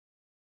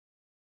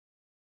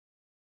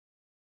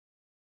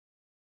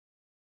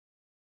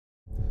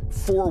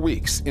4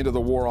 weeks into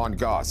the war on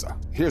Gaza,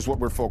 here's what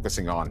we're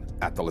focusing on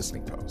at the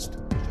Listening Post.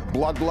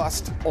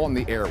 Bloodlust on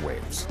the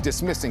airwaves,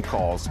 dismissing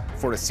calls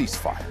for a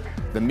ceasefire.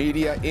 The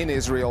media in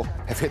Israel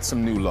have hit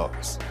some new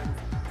lows.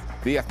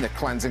 The ethnic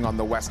cleansing on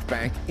the West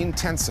Bank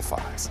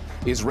intensifies.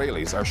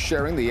 Israelis are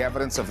sharing the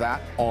evidence of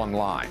that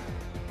online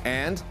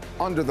and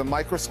under the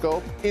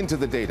microscope into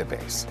the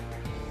database.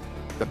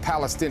 The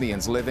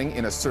Palestinians living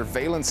in a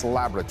surveillance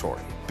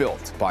laboratory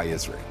built by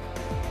Israel.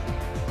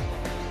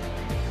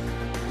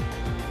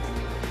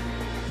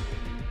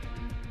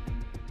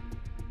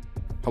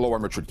 Hello,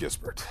 I'm Richard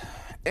Gisbert.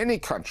 Any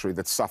country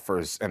that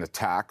suffers an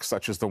attack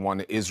such as the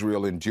one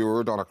Israel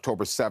endured on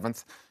October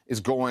 7th is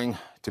going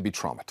to be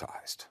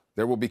traumatized.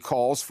 There will be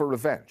calls for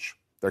revenge.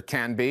 There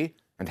can be,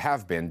 and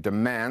have been,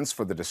 demands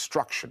for the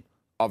destruction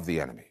of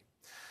the enemy.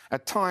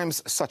 At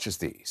times such as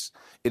these,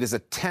 it is a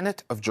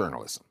tenet of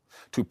journalism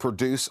to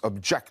produce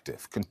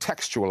objective,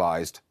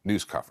 contextualized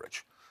news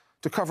coverage,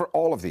 to cover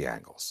all of the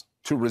angles,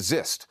 to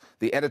resist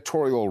the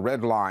editorial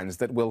red lines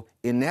that will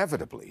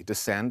inevitably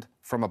descend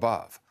from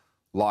above.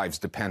 Lives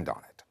depend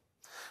on it.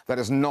 That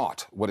is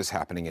not what is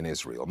happening in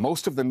Israel.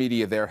 Most of the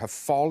media there have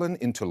fallen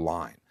into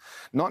line,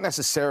 not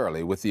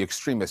necessarily with the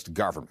extremist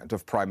government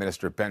of Prime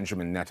Minister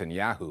Benjamin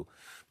Netanyahu,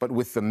 but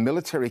with the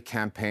military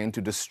campaign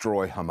to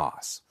destroy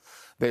Hamas.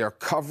 They are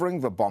covering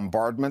the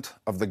bombardment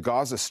of the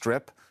Gaza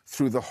Strip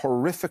through the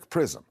horrific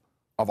prism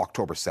of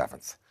October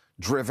 7th,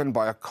 driven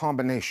by a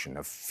combination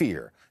of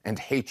fear and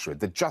hatred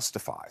that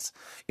justifies,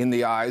 in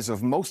the eyes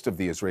of most of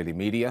the Israeli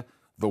media,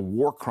 the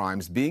war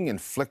crimes being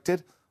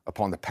inflicted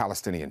upon the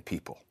Palestinian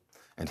people.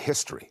 And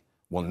history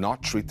will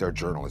not treat their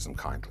journalism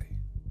kindly.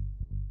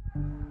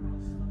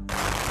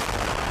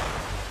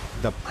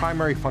 The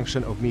primary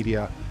function of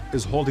media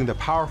is holding the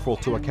powerful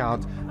to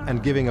account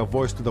and giving a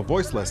voice to the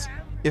voiceless.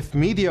 If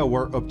media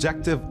were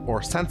objective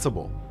or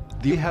sensible,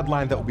 the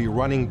headline that will be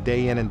running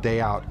day in and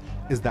day out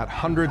is that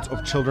hundreds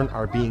of children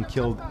are being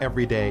killed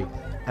every day,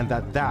 and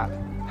that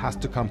has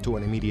to come to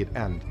an immediate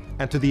end.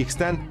 And to the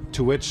extent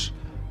to which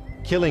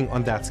killing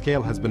on that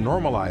scale has been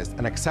normalized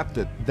and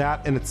accepted,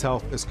 that in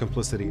itself is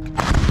complicity.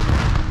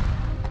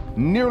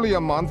 Nearly a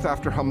month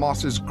after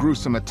Hamas's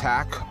gruesome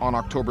attack on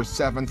October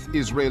 7th,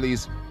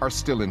 Israelis are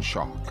still in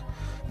shock.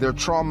 Their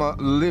trauma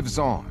lives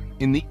on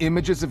in the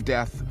images of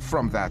death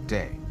from that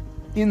day.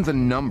 In the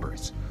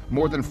numbers,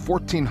 more than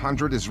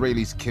 1,400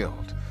 Israelis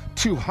killed,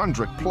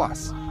 200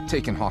 plus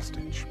taken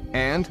hostage,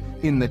 and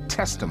in the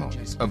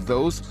testimonies of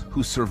those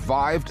who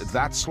survived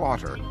that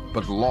slaughter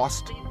but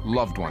lost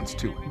loved ones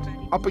to it.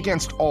 Up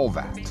against all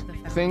that,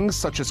 things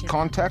such as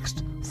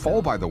context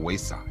fall by the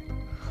wayside.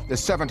 The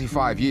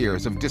 75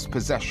 years of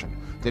dispossession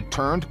that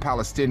turned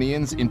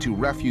Palestinians into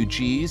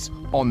refugees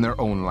on their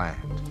own land.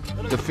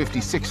 The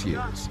 56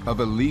 years of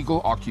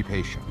illegal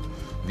occupation.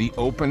 The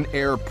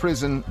open-air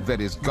prison that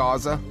is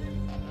Gaza,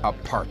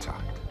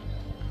 apartheid.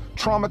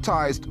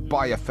 Traumatized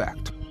by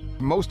effect,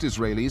 most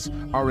Israelis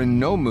are in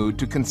no mood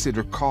to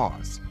consider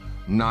cause.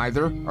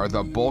 Neither are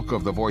the bulk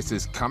of the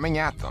voices coming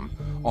at them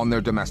on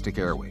their domestic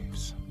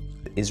airwaves.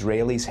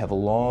 Israelis have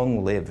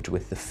long lived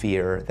with the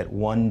fear that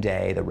one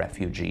day the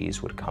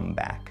refugees would come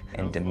back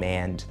and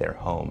demand their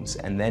homes.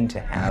 And then to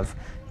have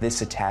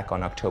this attack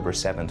on October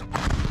 7th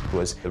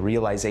was the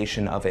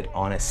realization of it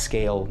on a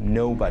scale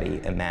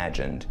nobody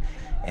imagined.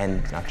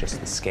 And not just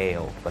the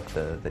scale, but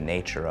the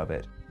nature of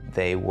it.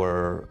 They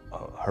were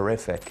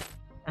horrific.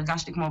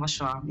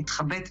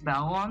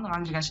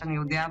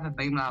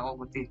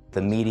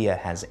 The media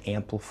has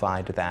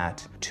amplified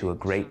that to a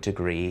great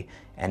degree,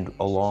 and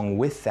along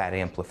with that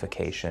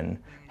amplification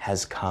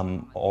has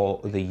come all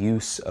the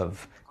use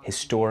of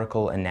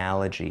historical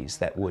analogies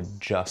that would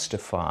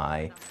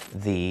justify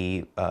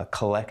the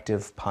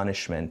collective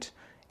punishment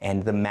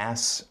and the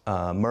mass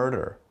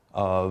murder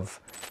of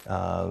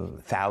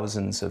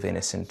thousands of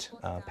innocent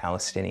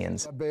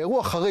Palestinians.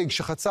 באירוע חריג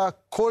שחצה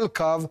כל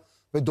קו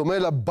ודומה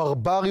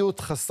לברבריות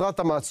חסרת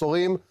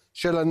המעצורים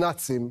של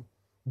הנאצים,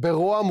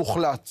 ברוע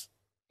מוחלט.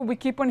 We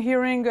keep on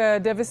hearing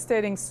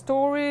devastating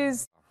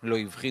stories. לא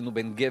הבחינו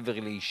בין גבר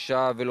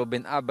לאישה ולא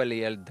בין אבא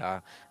לילדה,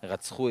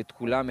 רצחו את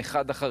כולם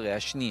אחד אחרי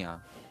השנייה.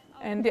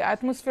 And the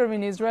atmosphere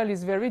in Israel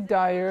is very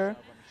dire,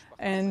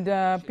 and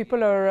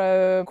people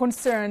are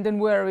concerned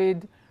and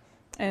worried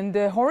and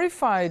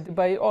horrified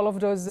by all of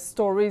those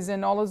stories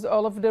and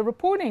all of the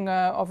reporting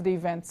of the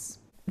events.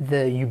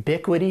 The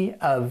ubiquity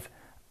of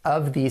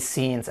these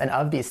scenes and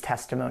of these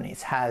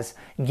testimonies has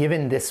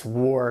given this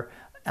war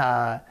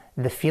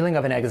the feeling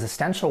of an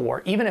existential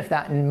war, even if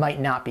that might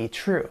not be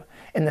true,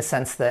 in the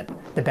sense that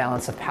the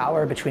balance of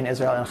power between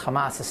Israel and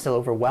Hamas is still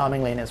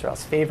overwhelmingly in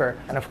Israel's favor.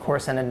 And of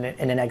course, in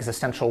an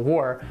existential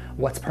war,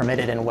 what's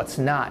permitted and what's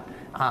not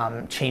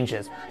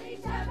changes.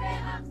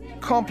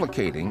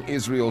 Complicating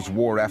Israel's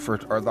war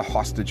effort are the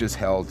hostages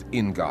held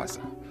in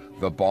Gaza.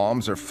 The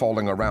bombs are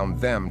falling around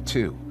them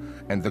too,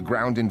 and the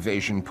ground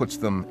invasion puts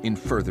them in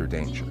further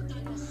danger.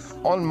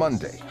 On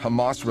Monday,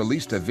 Hamas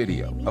released a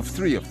video of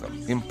 3 of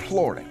them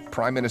imploring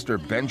Prime Minister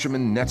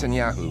Benjamin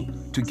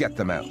Netanyahu to get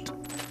them out.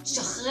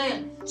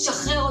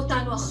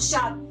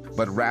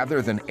 But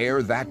rather than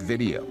air that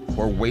video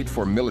or wait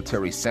for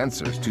military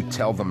censors to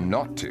tell them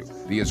not to,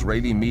 the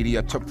Israeli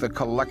media took the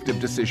collective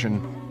decision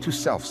to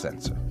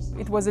self-censor.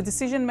 It was a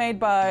decision made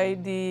by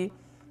the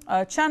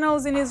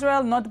channels in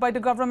Israel, not by the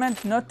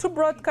government, not to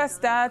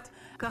broadcast that.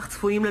 כך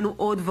צפויים לנו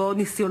עוד ועוד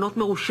ניסיונות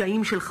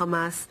מרושעים של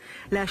חמאס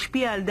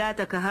להשפיע על דעת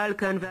הקהל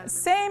כאן.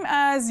 Same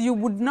as you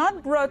would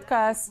not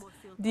broadcast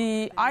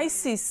the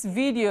ISIS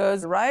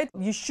videos, right?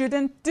 You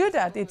shouldn't do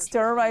that. It's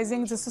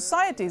terrorizing the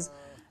societies.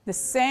 The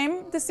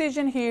same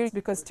decision here,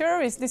 because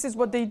terrorists, this is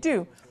what they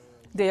do.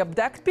 They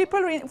abduct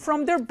people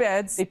from their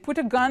beds, they put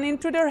a gun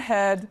into their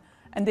head,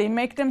 and they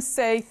make them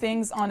say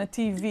things on a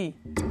TV.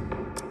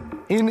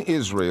 In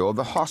Israel,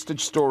 the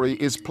hostage story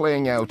is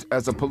playing out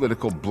as a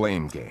political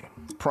blame game.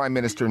 Prime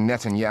Minister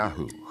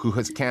Netanyahu, who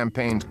has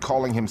campaigned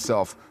calling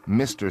himself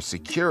Mr.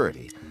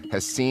 Security,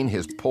 has seen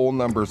his poll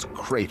numbers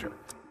crater.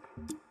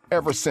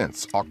 Ever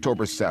since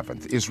October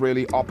 7th,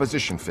 Israeli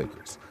opposition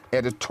figures,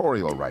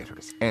 editorial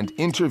writers, and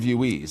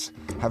interviewees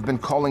have been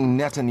calling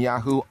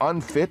Netanyahu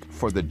unfit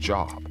for the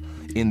job.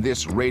 In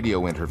this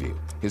radio interview,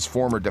 his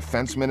former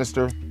defense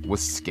minister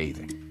was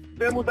scathing.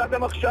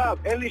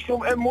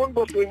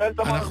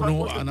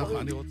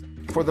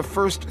 For the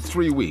first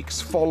 3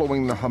 weeks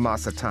following the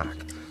Hamas attack,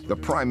 the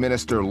Prime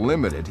Minister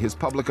limited his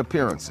public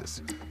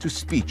appearances to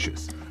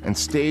speeches and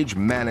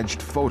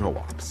stage-managed photo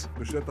ops.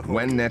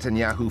 When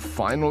Netanyahu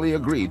finally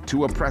agreed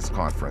to a press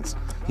conference,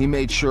 he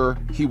made sure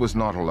he was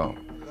not alone.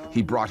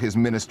 He brought his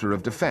Minister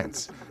of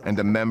Defense and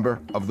a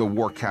member of the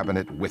War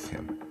Cabinet with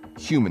him,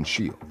 human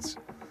shields.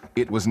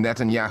 It was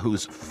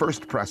Netanyahu's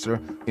first presser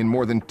in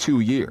more than 2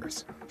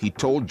 years. He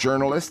told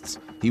journalists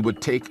he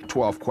would take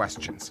 12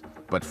 questions,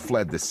 but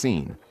fled the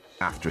scene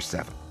after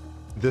 7.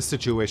 This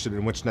situation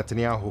in which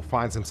Netanyahu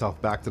finds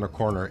himself backed in a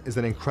corner is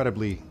an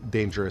incredibly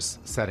dangerous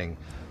setting.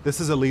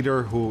 This is a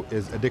leader who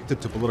is addicted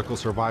to political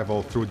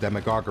survival through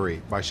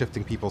demagoguery by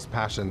shifting people's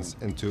passions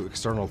into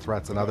external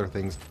threats and other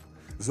things.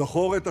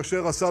 זכור את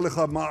אשר עשה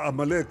לך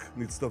עמלק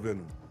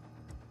נצטווינו.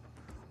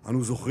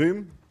 אנו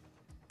זוכרים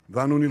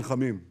ואנו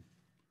נלחמים.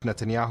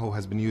 Netanyahu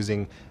has been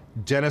using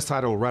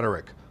genocidal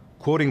rhetoric,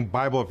 quoting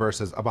Bible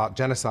verses about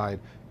genocide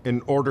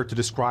in order to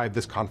describe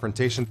this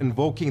confrontation.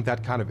 Invoking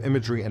that kind of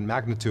imagery and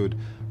magnitude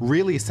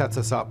really sets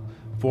us up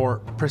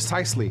for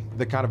precisely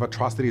the kind of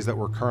atrocities that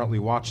we're currently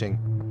watching.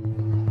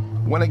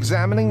 When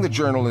examining the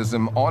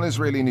journalism on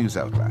Israeli news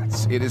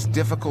outlets, it is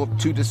difficult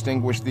to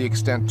distinguish the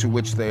extent to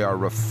which they are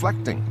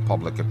reflecting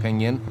public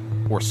opinion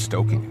or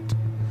stoking it.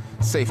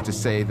 Safe to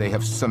say they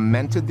have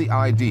cemented the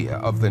idea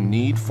of the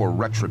need for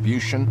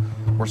retribution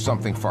or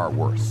something far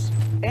worse.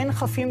 אין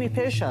חפים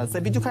מפשע,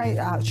 זה בדיוק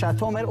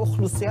שאתה אומר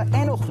אוכלוסייה,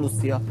 אין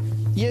אוכלוסייה.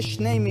 יש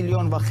 2.5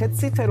 מיליון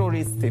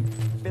טרוריסטים.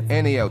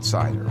 Any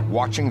outsider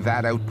watching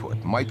that output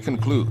might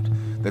conclude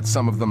that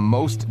some of the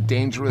most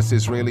dangerous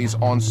Israelis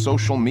on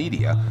social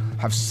media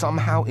have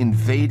somehow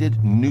invaded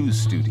news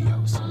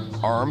studios,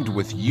 armed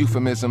with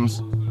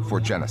euphemisms for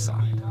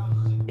genocide.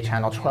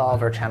 Channel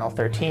 12 or Channel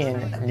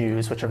 13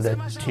 News, which are the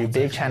two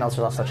big channels.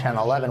 There's also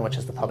Channel 11, which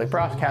is the public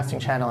broadcasting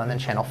channel, and then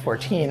Channel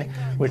 14,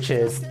 which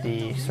is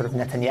the sort of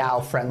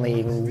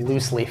Netanyahu-friendly,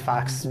 loosely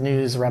Fox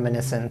News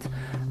reminiscent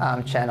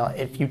channel.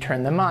 If you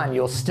turn them on,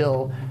 you'll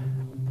still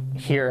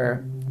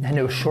hear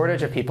no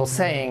shortage of people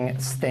saying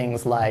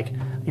things like,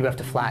 you have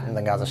to flatten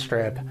the Gaza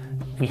Strip,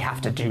 we have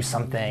to do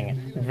something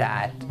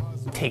that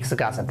takes the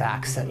Gaza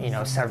back,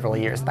 several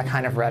years, that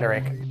kind of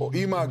rhetoric.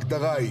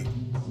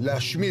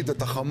 להשמיד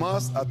את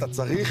החמאס, אתה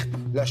צריך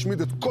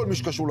להשמיד את כל מי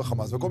שקשור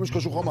לחמאס. וכל מי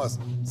שקשור לחמאס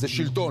זה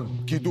שלטון,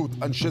 פקידות,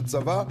 אנשי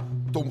צבא,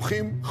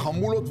 תומכים,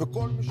 חמולות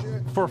וכל מי ש...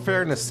 For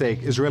fairness'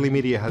 sake, Israeli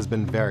media has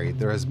been varied.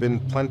 There has been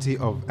plenty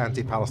of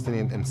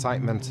anti-Palestinian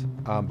incitement,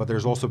 but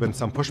there's also been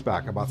some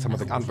pushback about some of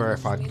the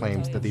unverified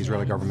claims that the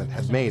Israeli government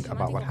had made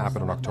about what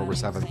happened on October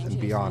 7th and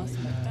beyond.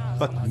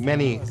 But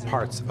many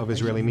parts of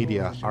Israeli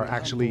media are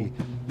actually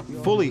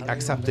fully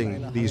accepting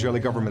the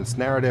Israeli government's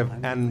narrative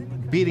and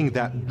beating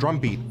that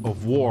drumbeat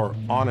of war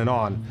on and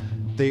on.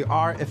 They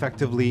are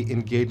effectively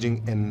engaging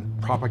in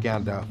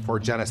propaganda for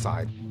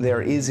genocide.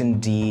 There is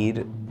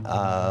indeed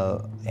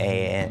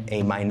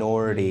a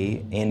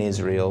minority in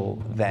Israel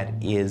that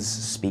is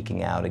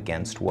speaking out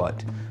against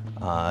what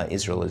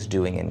Israel is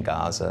doing in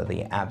Gaza,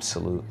 the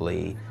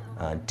absolutely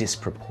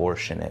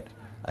disproportionate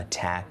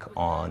attack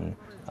on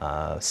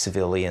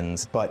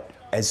civilians. But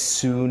as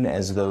soon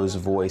as those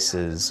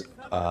voices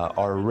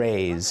are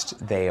raised,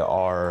 they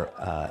are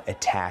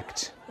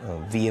attacked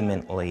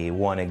vehemently.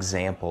 One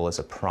example is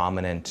a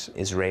prominent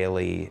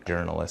Israeli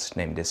journalist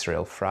named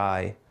Israel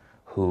Fry,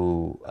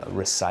 who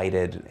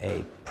recited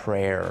a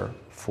prayer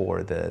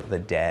for the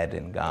dead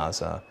in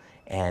Gaza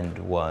and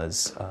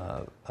was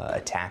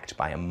attacked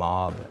by a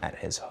mob at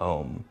his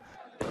home.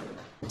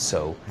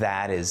 So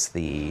that is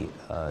the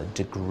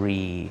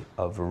degree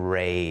of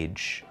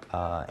rage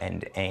and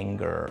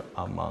anger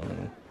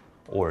among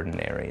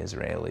ordinary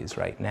Israelis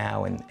right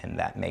now, and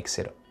that makes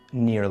it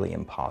nearly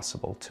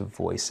impossible to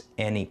voice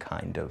any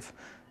kind of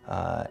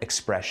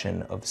expression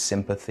of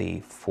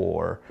sympathy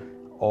for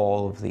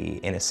all of the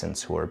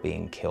innocents who are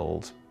being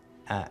killed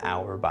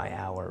hour by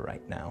hour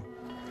right now.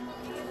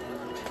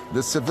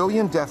 The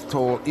civilian death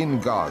toll in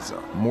Gaza,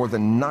 more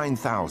than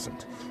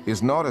 9,000,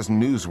 is not as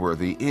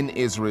newsworthy in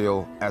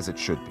Israel as it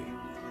should be.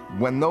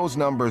 When those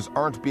numbers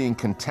aren't being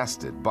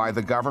contested by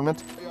the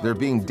government, they're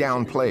being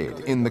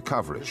downplayed in the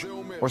coverage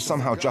or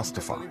somehow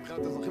justified.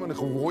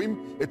 אנחנו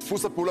רואים את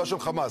דפוס הפעולה של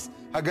חמאס.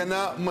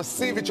 הגנה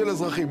מסיבית של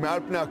אזרחים מעל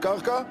פני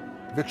הקרקע,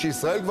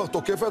 וכשישראל כבר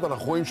תוקפת,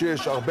 אנחנו רואים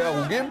שיש הרבה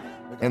הרוגים.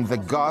 And the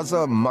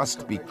Gaza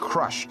must be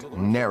crushed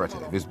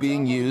narrative is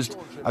being used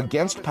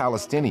against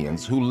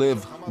Palestinians who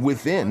live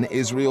within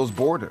Israel's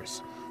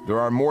borders. There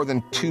are more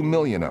than 2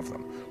 million of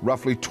them,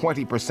 roughly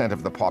 20%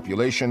 of the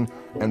population,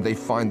 and they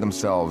find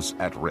themselves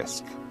at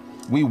risk.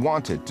 We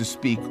wanted to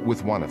speak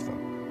with one of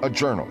them, a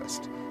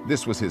journalist.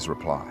 This was his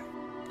reply.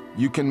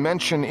 You can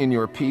mention in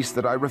your piece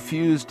that I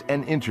refused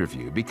an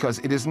interview because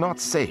it is not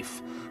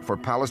safe for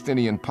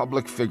Palestinian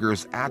public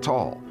figures at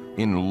all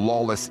in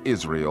lawless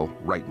Israel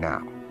right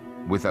now,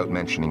 without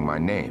mentioning my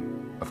name,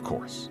 of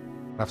course.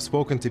 I've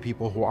spoken to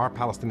people who are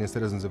Palestinian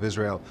citizens of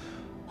Israel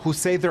who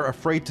say they're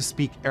afraid to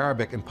speak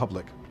Arabic in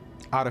public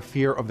out of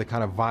fear of the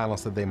kind of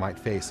violence that they might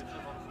face.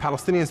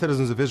 Palestinian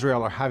citizens of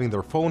Israel are having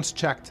their phones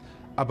checked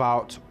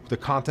about the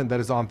content that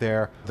is on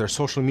there. Their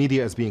social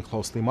media is being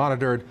closely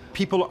monitored.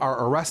 People are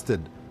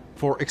arrested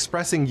for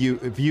expressing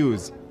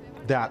views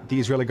that the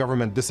Israeli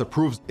government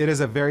disapproves. It is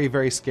a very,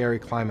 very scary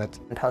climate.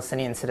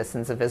 Palestinian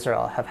citizens of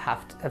Israel have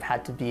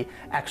had to be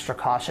extra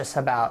cautious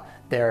about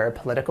their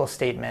political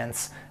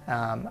statements.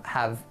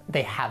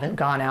 They haven't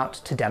gone out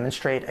to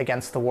demonstrate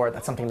against the war.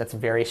 That's something that's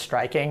very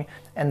striking.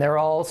 And there are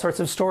all sorts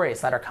of stories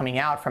that are coming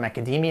out from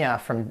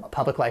academia, from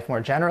public life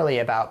more generally,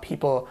 about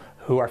people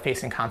who are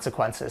facing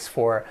consequences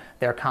for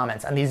their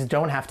comments. And these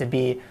don't have to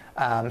be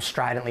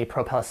stridently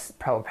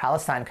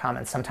pro-Palestine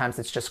comments. Sometimes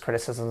it's just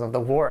criticisms of the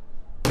war.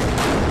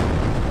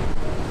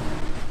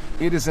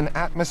 It is an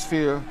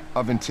atmosphere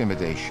of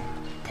intimidation,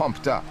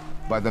 pumped up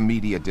by the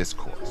media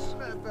discourse.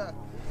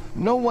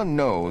 No one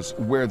knows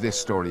where this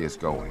story is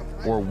going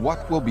or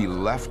what will be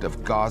left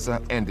of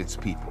Gaza and its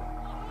people.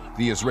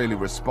 The Israeli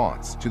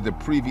response to the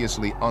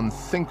previously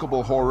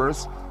unthinkable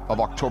horrors of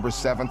October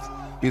 7th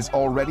is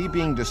already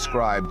being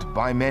described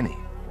by many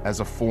as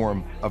a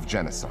form of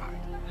genocide.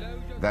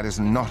 That is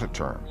not a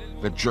term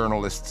that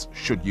journalists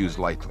should use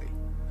lightly.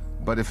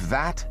 But if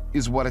that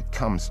is what it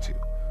comes to,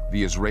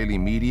 the Israeli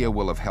media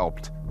will have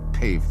helped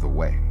pave the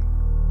way.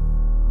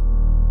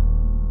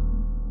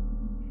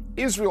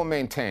 Israel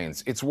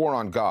maintains its war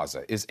on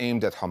Gaza is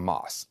aimed at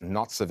Hamas,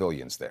 not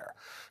civilians there.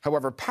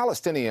 However,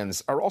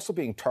 Palestinians are also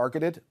being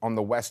targeted on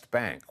the West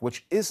Bank,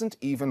 which isn't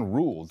even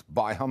ruled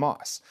by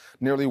Hamas.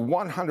 Nearly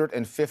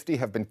 150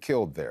 have been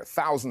killed there,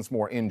 thousands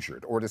more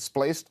injured or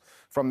displaced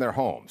from their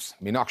homes.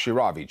 Meenakshi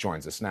Ravi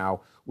joins us now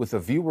with a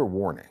viewer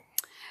warning.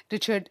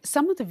 Richard,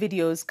 some of the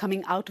videos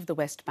coming out of the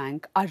West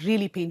Bank are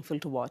really painful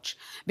to watch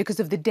because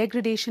of the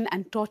degradation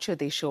and torture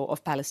they show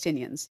of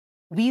Palestinians.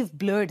 We've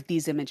blurred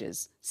these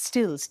images,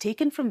 stills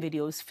taken from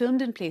videos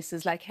filmed in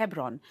places like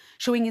Hebron,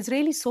 showing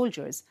Israeli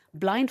soldiers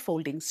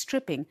blindfolding,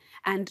 stripping,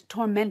 and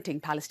tormenting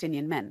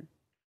Palestinian men.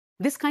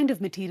 This kind of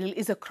material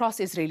is across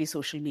Israeli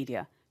social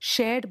media,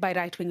 shared by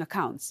right-wing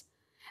accounts.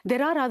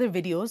 There are other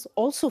videos,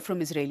 also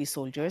from Israeli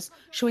soldiers,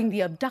 showing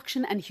the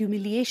abduction and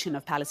humiliation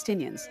of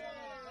Palestinians.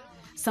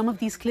 Some of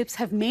these clips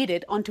have made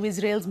it onto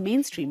Israel's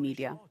mainstream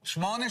media.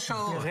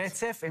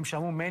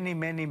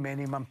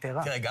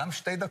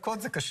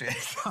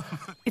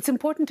 It's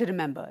important to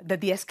remember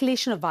that the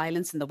escalation of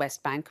violence in the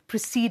West Bank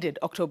preceded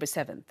October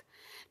 7th.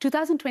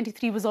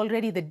 2023 was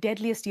already the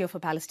deadliest year for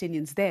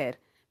Palestinians there,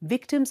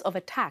 victims of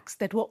attacks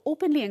that were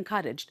openly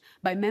encouraged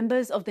by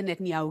members of the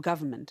Netanyahu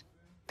government.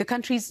 The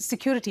country's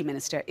security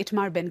minister,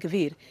 Itamar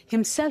Ben-Gvir,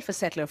 himself a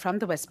settler from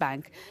the West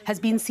Bank, has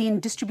been seen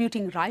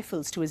distributing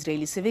rifles to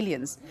Israeli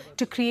civilians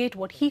to create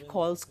what he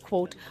calls,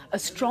 quote, a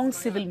strong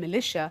civil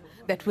militia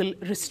that will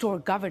restore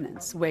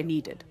governance where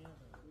needed.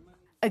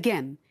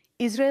 Again,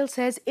 Israel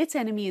says its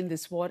enemy in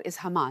this war is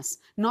Hamas,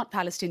 not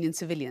Palestinian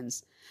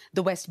civilians.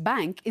 The West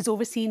Bank is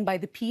overseen by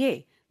the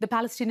PA, the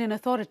Palestinian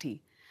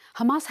Authority.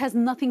 Hamas has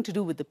nothing to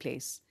do with the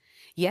place.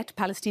 Yet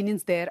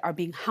Palestinians there are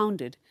being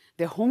hounded,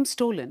 their homes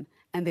stolen,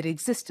 and their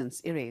existence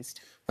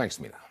erased. Thanks,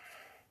 Mina.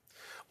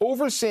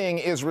 Overseeing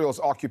Israel's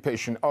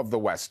occupation of the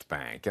West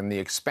Bank and the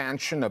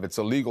expansion of its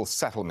illegal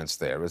settlements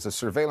there is a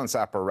surveillance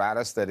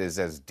apparatus that is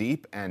as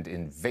deep and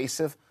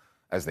invasive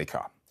as they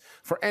come.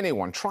 For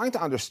anyone trying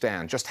to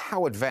understand just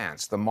how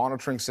advanced the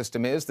monitoring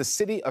system is, the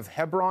city of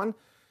Hebron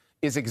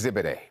is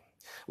Exhibit A,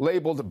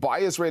 labeled by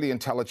Israeli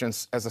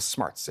intelligence as a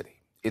smart city.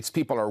 Its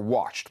people are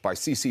watched by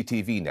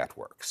CCTV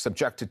networks,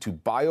 subjected to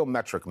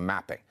biometric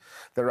mapping.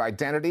 Their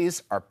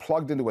identities are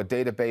plugged into a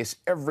database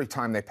every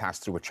time they pass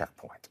through a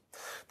checkpoint.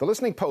 The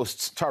Listening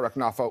Post's Tariq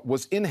Nafi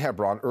was in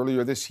Hebron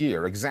earlier this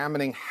year,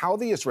 examining how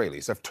the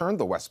Israelis have turned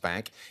the West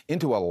Bank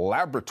into a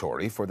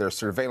laboratory for their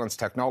surveillance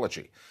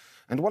technology,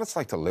 and what it's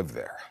like to live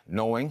there,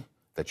 knowing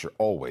that you're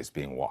always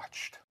being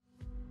watched.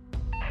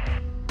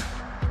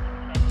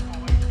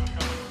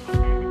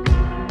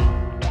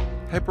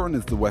 Hebron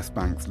is the West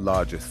Bank's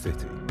largest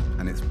city,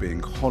 and it's being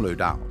hollowed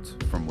out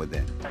from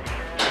within.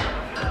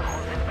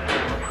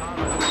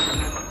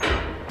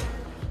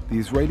 The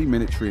Israeli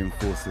military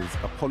enforces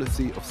a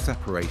policy of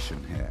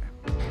separation here.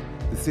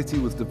 The city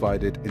was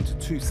divided into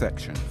two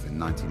sections in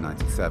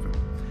 1997,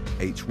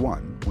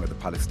 H1, where the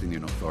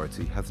Palestinian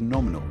Authority has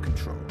nominal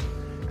control,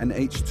 and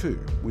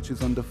H2, which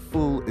is under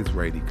full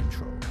Israeli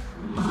control.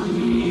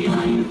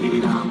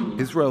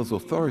 Israel's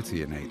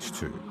authority in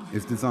H2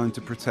 is designed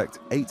to protect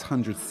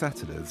 800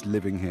 settlers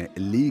living here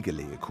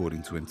illegally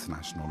according to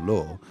international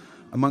law,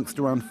 amongst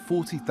around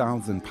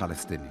 40,000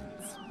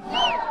 Palestinians.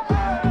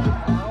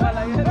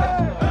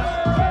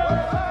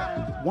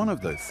 One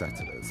of those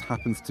settlers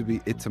happens to be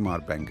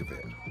Itamar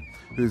Ben-Gvir,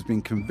 who has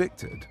been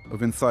convicted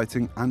of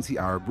inciting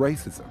anti-Arab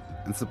racism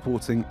and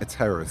supporting a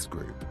terrorist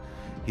group.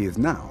 He is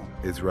now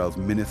Israel's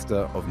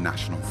Minister of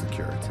National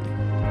Security.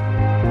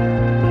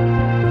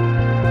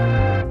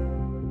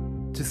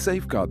 To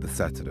safeguard the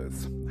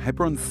settlers,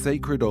 Hebron's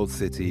sacred old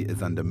city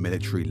is under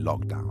military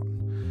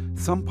lockdown.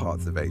 Some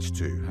parts of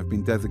H2 have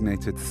been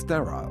designated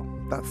sterile,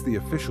 that's the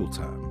official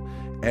term,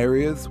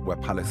 areas where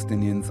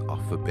Palestinians are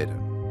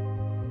forbidden.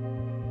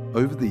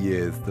 Over the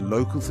years, the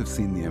locals have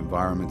seen the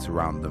environment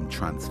around them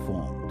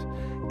transformed,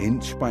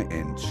 inch by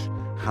inch,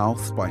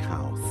 house by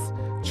house,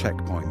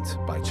 checkpoint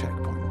by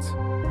checkpoint.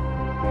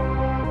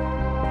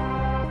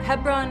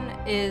 Hebron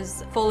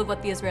is full of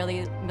what the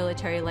Israeli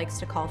military likes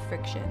to call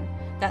friction.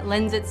 That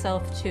lends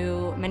itself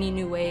to many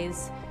new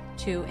ways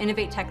to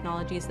innovate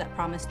technologies that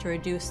promise to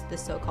reduce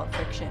this so-called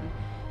friction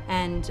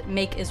and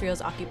make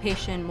Israel's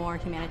occupation more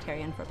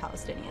humanitarian for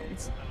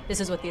Palestinians. This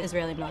is what the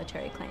Israeli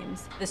military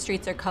claims. The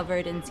streets are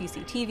covered in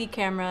CCTV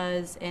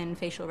cameras, in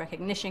facial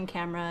recognition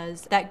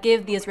cameras, that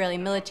give the Israeli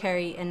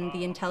military and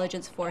the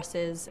intelligence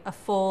forces a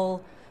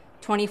full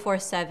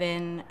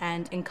 24/7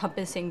 and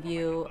encompassing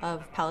view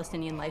of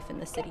Palestinian life in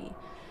the city.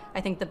 I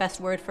think the best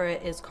word for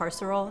it is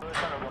carceral.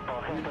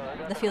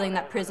 The feeling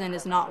that prison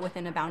is not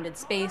within a bounded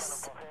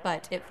space,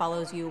 but it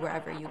follows you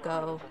wherever you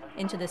go,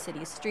 into the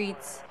city's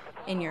streets,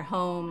 in your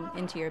home,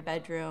 into your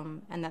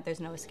bedroom, and that there's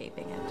no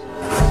escaping it.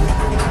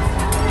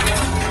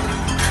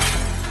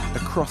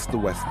 Across the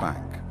West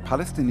Bank,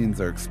 Palestinians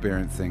are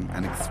experiencing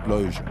an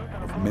explosion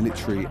of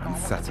military and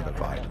settler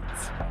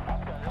violence.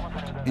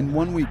 In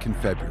 1 week in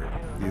February,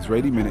 the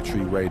Israeli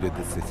military raided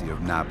the city of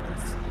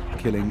Nablus,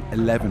 killing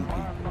 11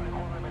 people.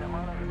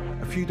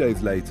 A few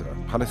days later,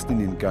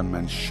 Palestinian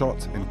gunmen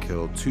shot and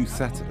killed 2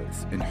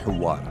 settlers in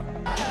Hawara.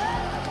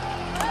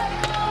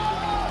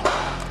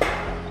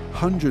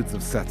 Hundreds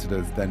of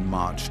settlers then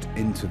marched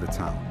into the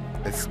town,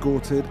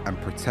 escorted and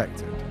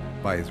protected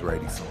by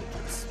Israeli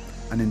soldiers,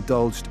 and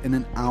indulged in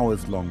an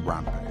hours-long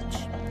rampage.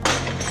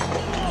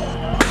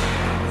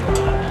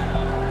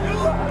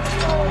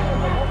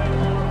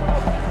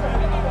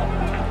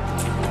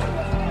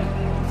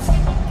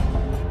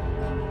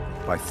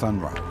 By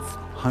sunrise,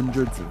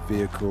 hundreds of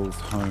vehicles,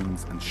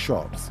 homes, and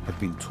shops had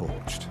been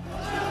torched.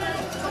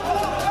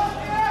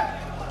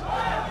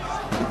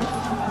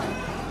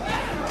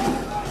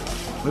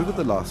 Over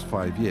the last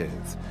 5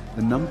 years,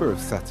 the number of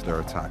settler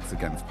attacks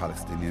against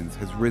Palestinians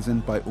has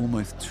risen by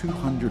almost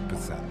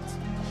 200%.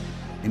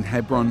 In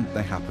Hebron,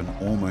 they happen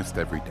almost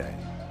every day.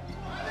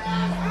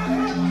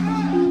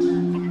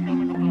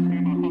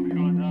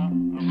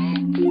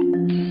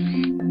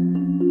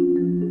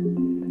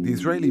 The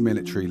Israeli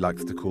military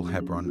likes to call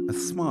Hebron a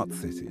smart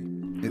city.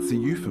 It's a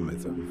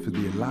euphemism for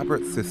the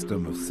elaborate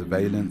system of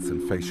surveillance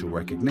and facial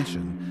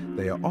recognition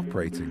they are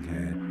operating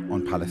here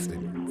on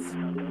Palestinians.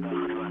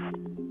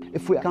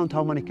 If we count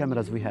how many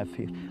cameras we have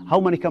here, how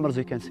many cameras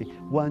we can see?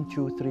 1,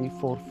 2, 3,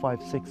 4,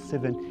 5, 6,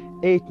 7,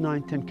 8,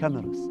 9, 10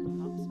 cameras.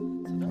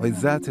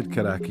 Izzat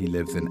Karaki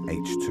lives in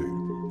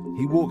H2.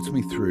 He walked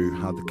me through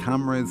how the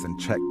cameras and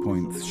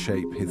checkpoints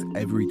shape his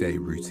everyday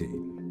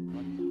routine.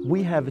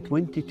 We have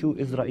 22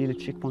 Israeli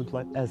checkpoints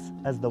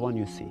as the one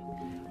you see.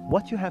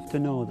 What you have to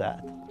know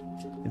that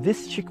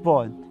this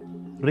checkpoint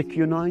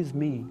recognizes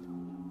me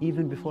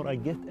even before I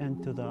get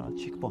into the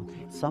checkpoint.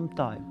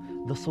 Sometimes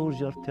the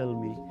soldier tell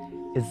me,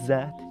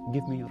 Izzat,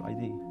 give me your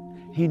ID.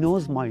 He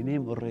knows my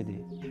name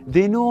already.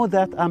 They know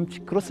that I'm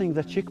crossing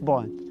the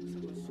checkpoint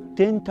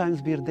 10 times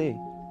per day,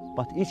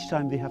 but each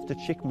time they have to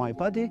check my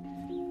body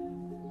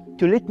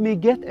to let me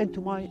get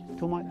into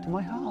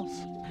my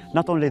house.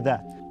 Not only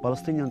that,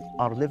 Palestinians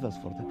are levels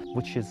for them,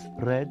 which is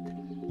red,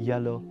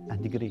 yellow,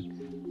 and green.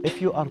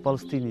 If you are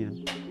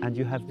Palestinian and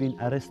you have been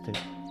arrested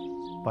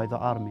by the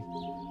army,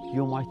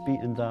 you might be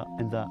in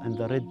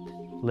the red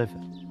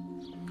level.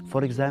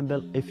 For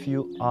example, if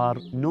you are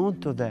known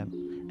to them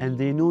and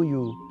they know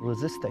you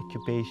resist the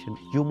occupation,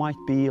 you might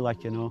be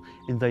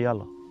in the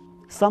yellow.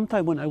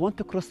 Sometimes when I want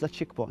to cross the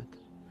checkpoint,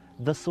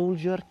 the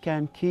soldier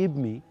can keep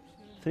me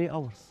 3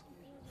 hours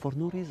for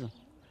no reason.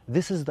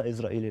 This is the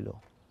Israeli law.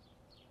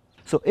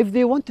 So if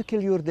they want to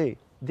kill your day,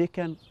 they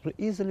can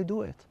easily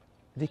do it.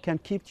 They can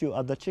keep you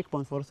at the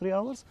checkpoint for 3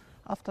 hours.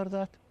 After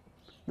that,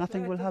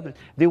 nothing will happen.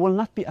 They will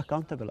not be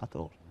accountable at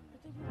all.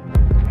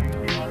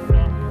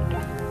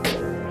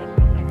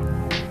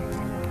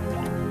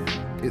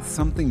 It's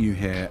something you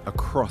hear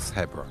across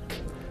Hebron,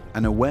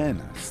 an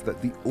awareness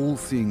that the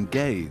all-seeing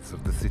gaze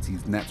of the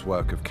city's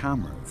network of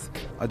cameras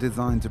are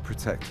designed to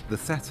protect the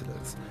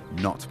settlers,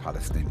 not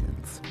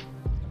Palestinians.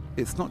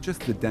 It's not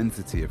just the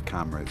density of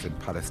cameras in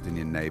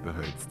Palestinian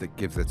neighborhoods that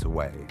gives it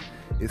away,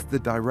 it's the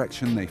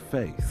direction they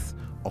face,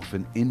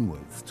 often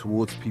inwards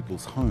towards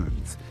people's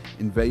homes,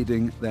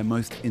 invading their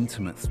most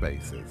intimate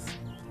spaces.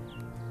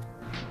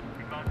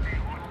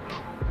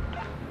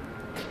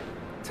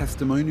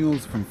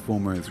 Testimonials from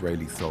former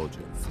Israeli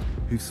soldiers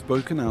who've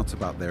spoken out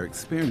about their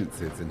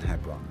experiences in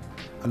Hebron,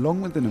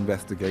 along with an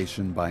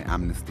investigation by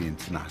Amnesty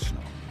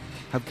International,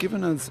 have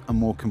given us a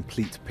more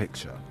complete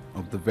picture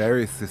of the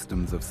various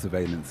systems of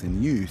surveillance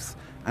in use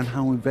and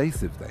how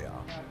invasive they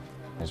are.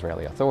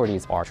 Israeli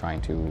authorities are trying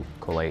to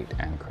collate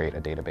and create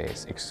a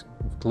database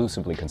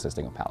exclusively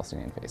consisting of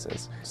Palestinian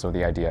faces. So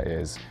the idea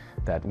is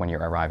that when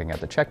you're arriving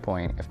at the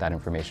checkpoint, if that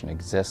information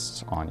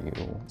exists on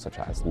you, such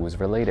as who is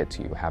related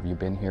to you, have you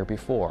been here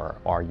before,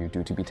 are you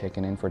due to be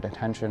taken in for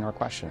detention or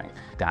questioning,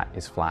 that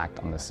is flagged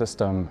on the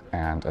system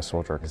and a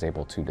soldier is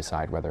able to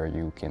decide whether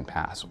you can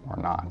pass or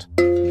not.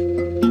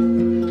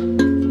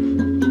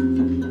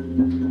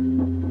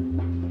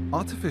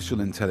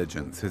 Artificial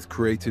intelligence has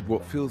created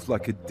what feels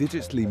like a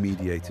digitally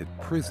mediated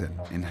prison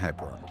in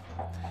Hebron.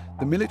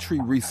 The military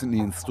recently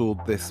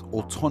installed this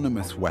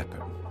autonomous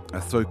weapon,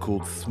 a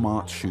so-called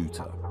smart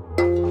shooter.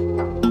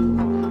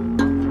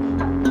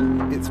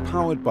 It's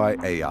powered by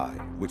AI,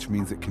 which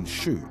means it can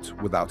shoot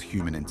without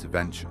human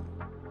intervention.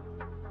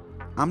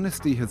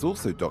 Amnesty has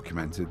also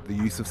documented the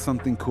use of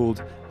something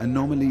called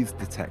anomalies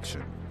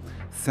detection,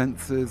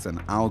 sensors and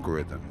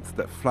algorithms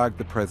that flag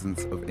the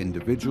presence of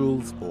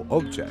individuals or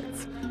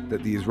objects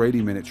that the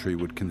Israeli military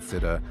would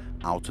consider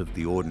out of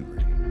the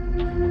ordinary.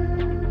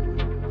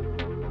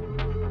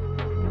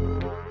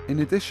 In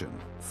addition,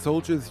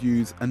 soldiers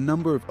use a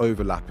number of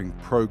overlapping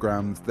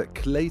programs that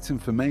collate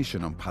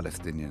information on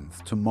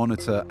Palestinians to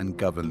monitor and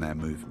govern their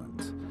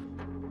movement.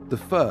 The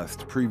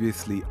first,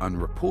 previously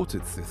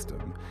unreported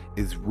system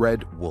is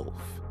Red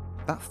Wolf.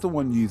 That's the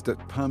one used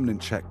at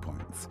permanent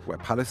checkpoints, where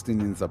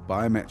Palestinians are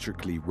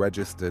biometrically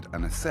registered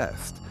and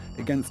assessed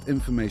against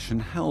information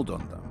held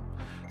on them.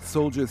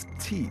 Soldiers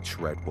teach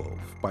Red Wolf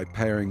by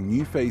pairing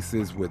new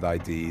faces with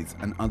IDs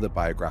and other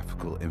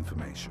biographical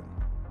information.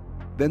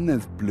 Then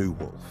there's Blue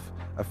Wolf,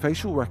 a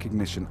facial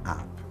recognition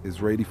app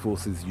Israeli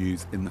forces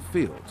use in the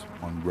field,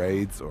 on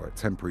raids or at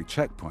temporary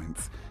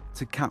checkpoints,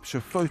 to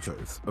capture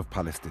photos of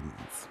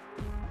Palestinians.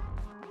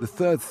 The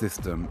third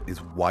system is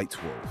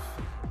White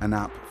Wolf, an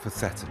app for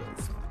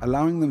settlers,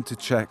 allowing them to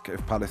check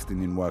if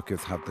Palestinian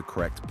workers have the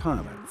correct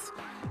permits.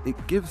 It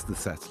gives the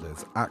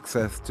settlers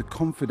access to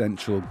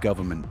confidential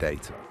government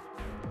data.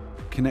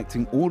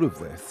 Connecting all of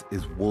this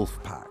is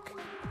Wolfpack,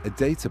 a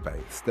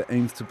database that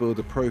aims to build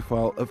a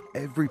profile of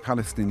every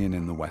Palestinian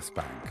in the West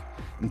Bank,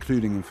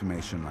 including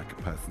information like a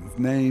person's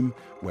name,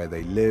 where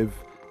they live,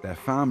 their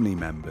family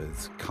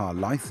members, car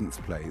license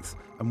plates,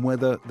 and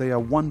whether they are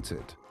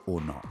wanted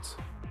or not.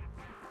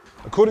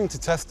 According to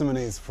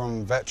testimonies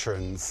from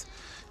veterans,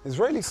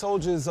 Israeli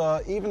soldiers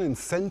are even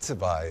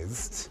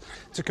incentivized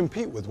to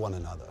compete with one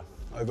another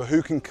over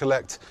who can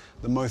collect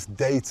the most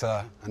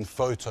data and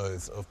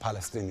photos of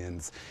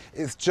Palestinians.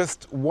 It's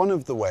just one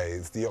of the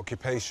ways the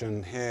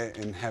occupation here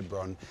in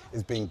Hebron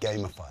is being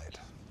gamified.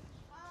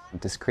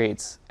 This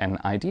creates an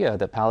idea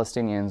that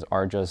Palestinians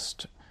are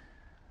just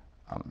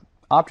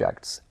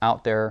objects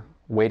out there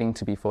waiting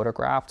to be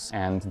photographed,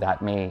 and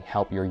that may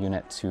help your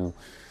unit to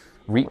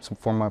reach some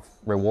form of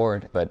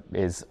reward, but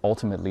is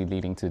ultimately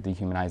leading to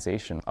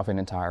dehumanization of an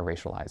entire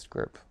racialized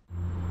group.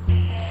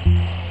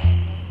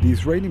 The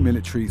Israeli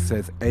military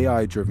says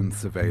AI-driven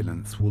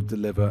surveillance will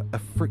deliver a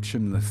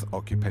frictionless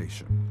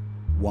occupation,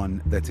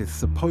 one that is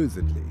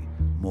supposedly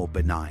more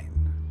benign.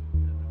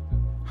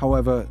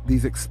 However,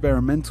 these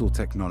experimental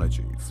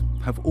technologies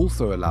have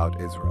also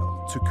allowed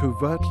Israel to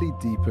covertly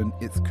deepen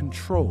its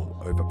control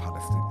over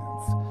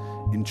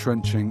Palestinians,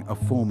 entrenching a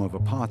form of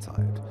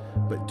apartheid,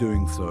 but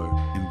doing so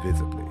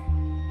invisibly.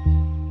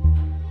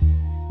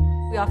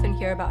 We often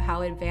hear about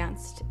how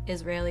advanced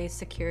Israeli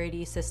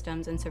security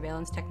systems and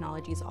surveillance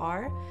technologies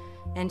are,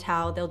 and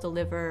how they'll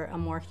deliver a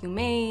more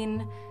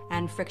humane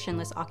and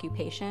frictionless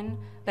occupation.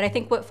 But I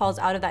think what falls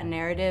out of that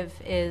narrative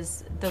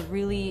is the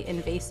really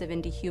invasive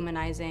and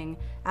dehumanizing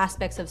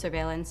aspects of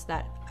surveillance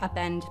that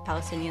upend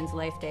Palestinians'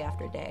 life day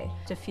after day.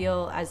 To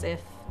feel as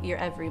if your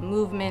every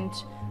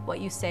movement,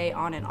 what you say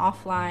on and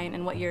offline,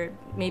 and what you're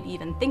maybe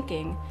even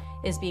thinking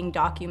is being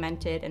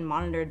documented and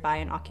monitored by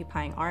an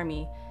occupying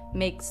army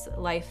makes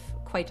life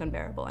quite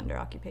unbearable under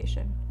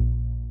occupation.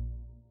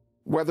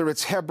 Whether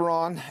it's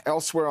Hebron,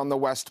 elsewhere on the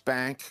West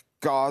Bank,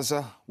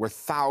 Gaza, where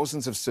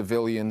thousands of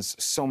civilians,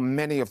 so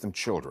many of them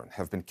children,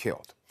 have been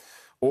killed,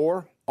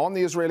 or on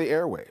the Israeli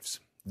airwaves,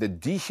 the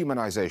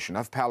dehumanization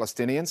of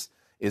Palestinians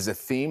is a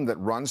theme that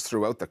runs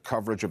throughout the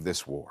coverage of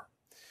this war.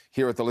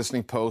 Here at The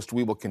Listening Post,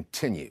 we will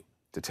continue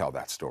to tell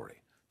that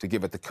story, to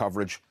give it the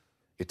coverage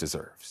it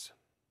deserves.